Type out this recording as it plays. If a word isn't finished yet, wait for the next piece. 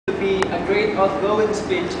a great outgoing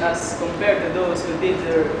speech as compared to those who did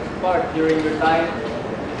their part during their time,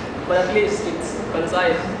 but at least it's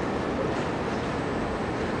concise.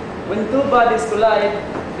 When two bodies collide,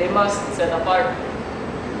 they must set apart.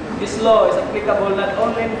 This law is applicable not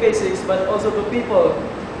only in physics but also to people.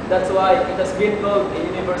 That's why it has been called a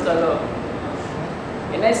universal law.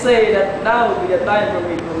 And I say that now would be the time for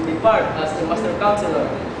me to depart as the Master Councilor.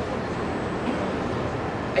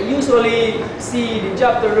 I usually see the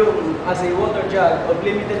chapter room as a water jug of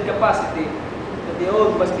limited capacity that the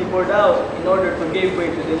old must be poured out in order to give way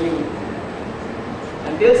to the new.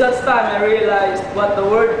 Until such time I realized what the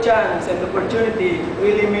word chance and opportunity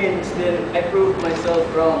really means, then I proved myself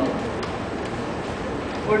wrong.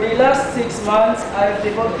 For the last 6 months, I've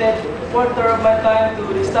devoted a quarter of my time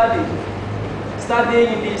to the studying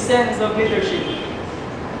in the sense of leadership.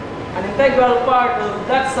 An integral part of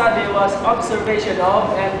that study was observation of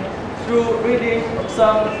and through reading of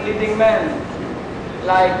some leading men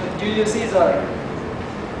like Julius Caesar,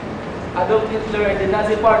 Adolf Hitler and the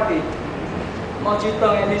Nazi Party, Mao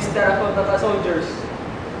Zedong and his terracotta soldiers,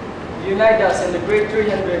 Leonidas and the Great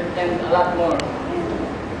 300, and a lot more.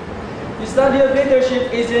 The study of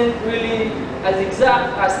leadership isn't really as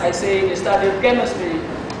exact as I say the study of chemistry.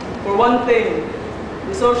 For one thing,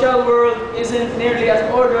 the social world isn't nearly as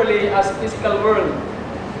orderly as the physical world,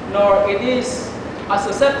 nor it is as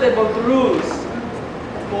susceptible to rules.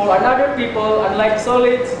 For another people, unlike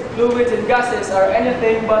solids, fluids, and gases are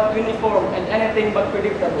anything but uniform and anything but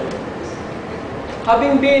predictable.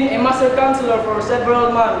 Having been a Master Councilor for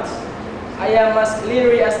several months, I am as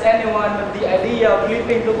leery as anyone with the idea of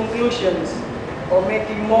leaping to conclusions or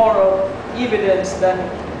making more of evidence than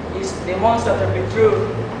is demonstratively true.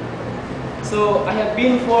 So I have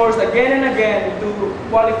been forced again and again to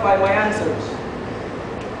qualify my answers.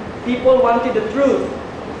 People wanted the truth,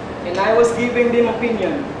 and I was giving them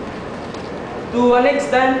opinion. To an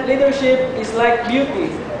extent, leadership is like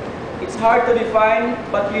beauty. It's hard to define,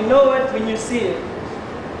 but you know it when you see it.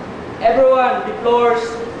 Everyone deplores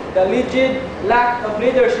the alleged lack of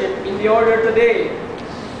leadership in the order today,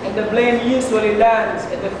 and the blame usually lands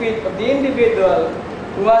at the feet of the individual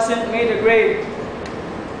who hasn't made a grade,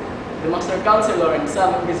 the Master Councilor and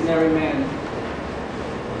some of his merry men.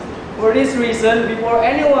 For this reason, before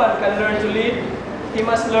anyone can learn to lead, he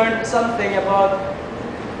must learn something about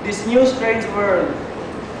this new strange world.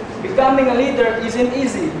 Becoming a leader isn't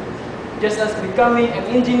easy, just as becoming an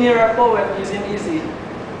engineer or poet isn't easy.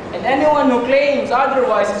 And anyone who claims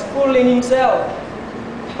otherwise is fooling himself.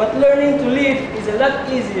 But learning to lead is a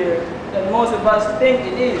lot easier than most of us think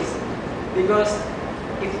it is, because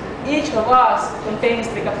if each of us contains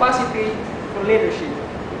the capacity for leadership.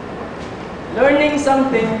 Learning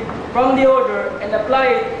something from the order and apply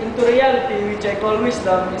it into reality, which I call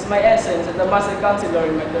wisdom, is my essence as the Master Councilor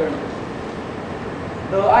in my term.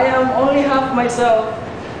 Though I am only half myself,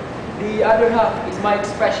 the other half is my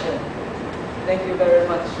expression. Thank you very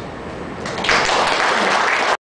much.